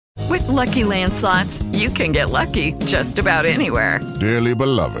Lucky Land Slots, you can get lucky just about anywhere. Dearly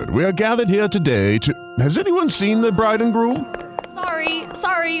beloved, we are gathered here today to... Has anyone seen the bride and groom?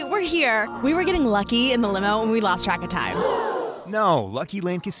 Sorry, we're here. We were getting lucky in the limo and we lost track of time. No, Lucky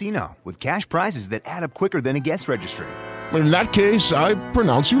Land Casino, with cash prizes that add up quicker than a guest registry. In that case, I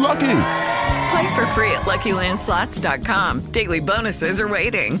pronounce you lucky. Play for free at LuckyLandSlots.com. Daily bonuses are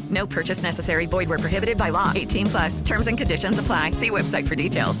waiting. No purchase necessary. Void where prohibited by law. 18+. Terms and conditions apply. See website for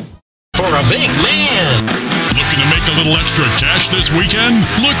details. For a big man. Looking to make a little extra cash this weekend?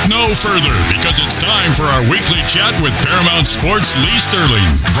 Look no further, because it's time for our weekly chat with Paramount Sports' Lee Sterling.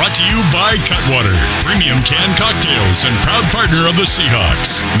 Brought to you by Cutwater, premium canned cocktails and proud partner of the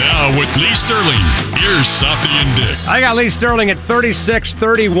Seahawks. Now with Lee Sterling, here's Softy and Dick. I got Lee Sterling at 36,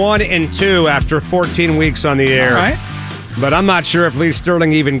 31, and 2 after 14 weeks on the air. All right. But I'm not sure if Lee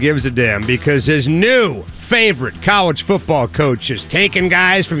Sterling even gives a damn, because his new favorite college football coach is taking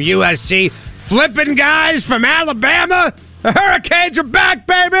guys from USC, flipping guys from Alabama. The Hurricanes are back,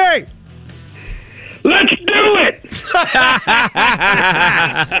 baby! Let's do it!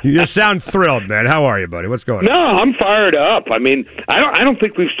 You sound thrilled, man. How are you, buddy? What's going on? No, I'm fired up. I mean, I don't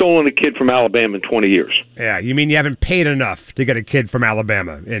think we've stolen a kid from Alabama in 20 years. Yeah, you mean you haven't paid enough to get a kid from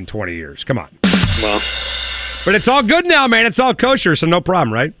Alabama in 20 years. Come on. Well, but it's all good now, man. It's all kosher, so no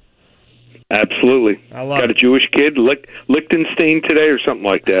problem, right? absolutely. I love Got a it. Jewish kid, Liechtenstein today or something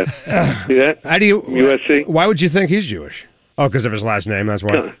like that. See that? How do you USC? Why would you think he's Jewish? Oh, because of his last name, that's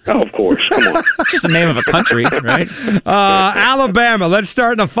why. Oh, of course. Come on. It's just the name of a country, right? Alabama. Let's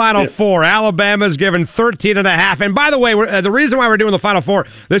start in the Final Four. Alabama's given 13.5. And by the way, the reason why we're doing the Final Four,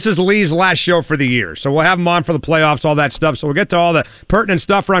 this is Lee's last show for the year. So we'll have him on for the playoffs, all that stuff. So we'll get to all the pertinent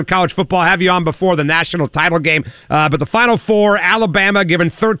stuff around college football. Have you on before the national title game. But the Final Four, Alabama given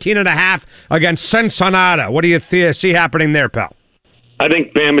 13.5 against Cincinnati. What do you see happening there, pal? I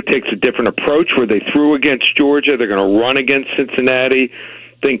think Bama takes a different approach where they threw against Georgia. They're going to run against Cincinnati.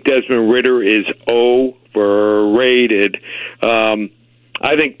 I think Desmond Ridder is overrated.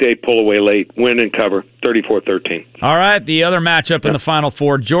 I think they pull away late, win and cover, 34-13. All right, the other matchup in the Final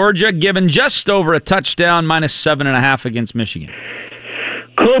Four, Georgia given just over a touchdown, minus 7.5 against Michigan.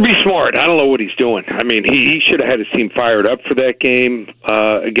 Kirby Smart, I don't know what he's doing. I mean, he should have had his team fired up for that game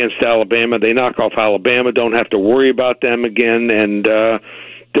against Alabama. They knock off Alabama, don't have to worry about them again, and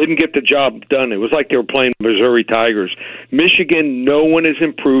didn't get the job done. It was like they were playing Missouri Tigers. Michigan, no one has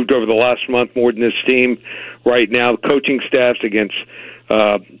improved over the last month more than this team right now. The coaching staffs against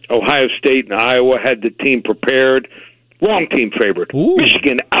Ohio State and Iowa had the team prepared. Wrong team favorite. Ooh.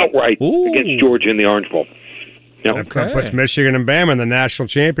 Michigan outright against Georgia in the Orange Bowl. Yep. That puts Michigan and Bama in the national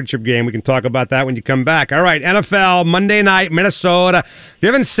championship game. We can talk about that when you come back. All right, NFL, Monday night, Minnesota.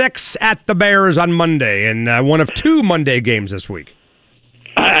 Given 6 at the Bears on Monday, and one of 2 Monday games this week.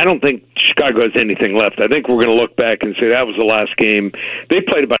 I don't think Chicago has anything left. I think we're going to look back and say that was the last game. They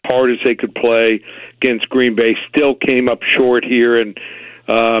played about as hard as they could play against Green Bay, still came up short here, and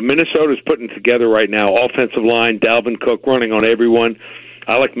Minnesota's putting together right now. Offensive line, Dalvin Cook running on everyone.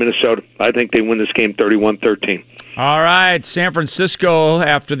 I like Minnesota. I think they win this game 31-13. All right, San Francisco,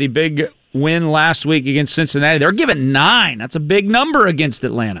 after the big win last week against Cincinnati, they're given 9. That's a big number against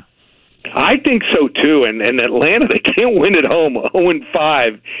Atlanta. I think so, too. And Atlanta, they can't win at home,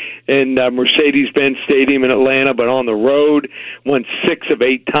 0-5 in Mercedes-Benz Stadium in Atlanta, but on the road, won 6 of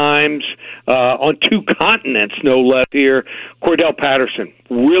 8 times on 2 continents, no less here. Cordell Patterson,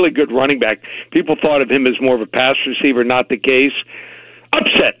 really good running back. People thought of him as more of a pass receiver, not the case.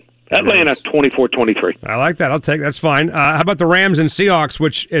 Upset. Atlanta, 24-23. I like that. I'll take that's fine. How about the Rams and Seahawks,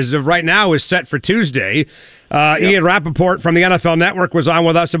 which is right now is set for Tuesday? Ian Rappaport from the NFL Network was on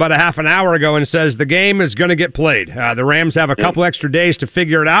with us about a half an hour ago and says the game is going to get played. The Rams have a couple extra days to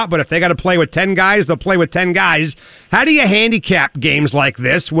figure it out, but if they got to play with 10 guys, they'll play with 10 guys. How do you handicap games like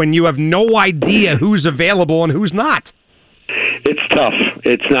this when you have no idea who's available and who's not? It's tough.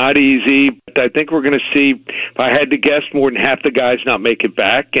 It's not easy. But I think we're going to see, if I had to guess, more than half the guys not make it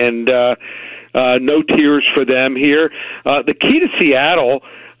back, and no tears for them here. The key to Seattle,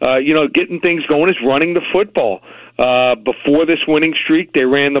 getting things going is running the football. Before this winning streak, they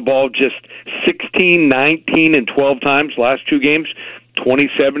ran the ball just 16, 19, and 12 times last 2 games,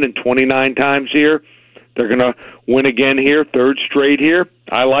 27 and 29 times here. They're going to win again here, 3rd straight here.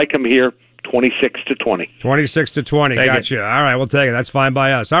 I like them here. 26-20. 26-20. Gotcha. All right, we'll take it. That's fine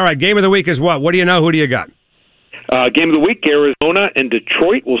by us. All right, game of the week is what? What do you know? Who do you got? Game of the week, Arizona and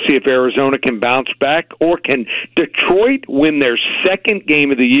Detroit. We'll see if Arizona can bounce back, or can Detroit win their 2nd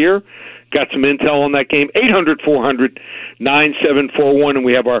game of the year. Got some intel on that game. 800-400-9741, and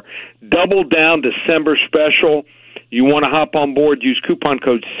we have our Double Down December special. You want to hop on board, use coupon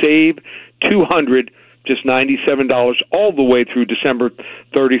code SAVE200, just $97 all the way through December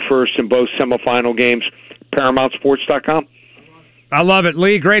 31st in both semifinal games. ParamountSports.com. I love it,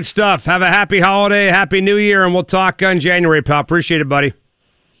 Lee. Great stuff. Have a happy holiday, happy New Year, and we'll talk in January, pal. Appreciate it, buddy.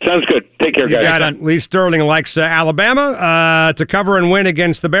 Sounds good. Take care, guys. You got it. Lee Sterling likes Alabama to cover and win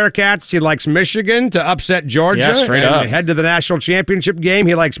against the Bearcats. He likes Michigan to upset Georgia and head to the national championship game.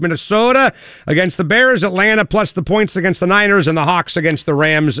 He likes Minnesota against the Bears, Atlanta plus the points against the Niners, and the Hawks against the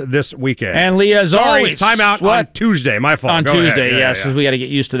Rams this weekend. And Lee, as always, timeout on Tuesday. My fault. On Go Tuesday, ahead. yes. We got to get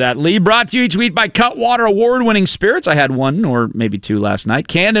used to that. Lee, brought to you each week by Cutwater award-winning spirits. I had one or maybe two last night.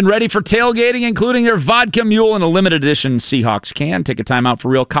 Canned and ready for tailgating, including their vodka mule and a limited edition Seahawks can. Take a time out for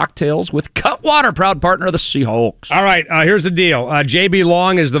real cocktails with Cutwater, proud partner of the Seahawks. All right, here's the deal. JB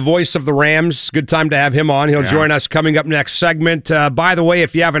Long is the voice of the Rams. Good time to have him on. He'll join us coming up next segment. By the way,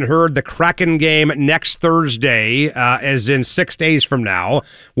 if you haven't heard, the Kraken game next Thursday, as in 6 days from now,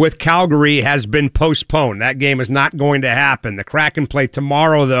 with Calgary has been postponed. That game is not going to happen. The Kraken play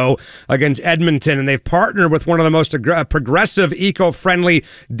tomorrow, though, against Edmonton, and they've partnered with one of the most progressive, eco-friendly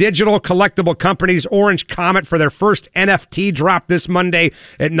digital collectible companies, Orange Comet, for their first NFT drop this Monday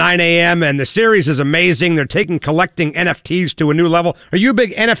at 9 a.m., and the series is amazing. They're taking collecting NFTs to a new level. Are you a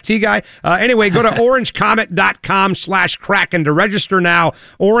big NFT guy? Anyway, go to orangecomet.com/Kraken to register now.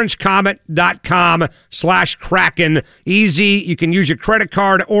 orangecomet.com/Kraken. Easy. You can use your credit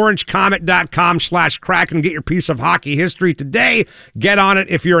card. orangecomet.com/Kraken. Get your piece of hockey history today. Get on it.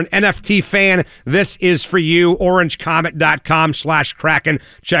 If you're an NFT fan, this is for you. orangecomet.com/Kraken.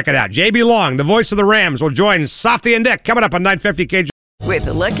 Check it out. JB Long, the voice of the Rams, will join Softy and Dick coming up on 950 KJ. With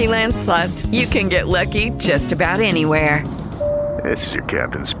the Lucky Land Slots, you can get lucky just about anywhere. This is your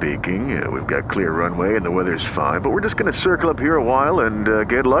captain speaking. We've got clear runway and the weather's fine, but we're just going to circle up here a while and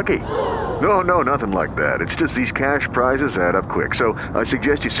get lucky. No, nothing like that. It's just these cash prizes add up quick. So I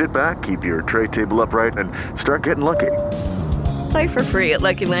suggest you sit back, keep your tray table upright, and start getting lucky. Play for free at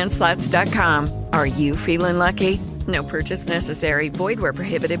LuckyLandSlots.com. Are you feeling lucky? No purchase necessary. Void where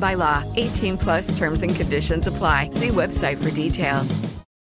prohibited by law. 18+ terms and conditions apply. See website for details.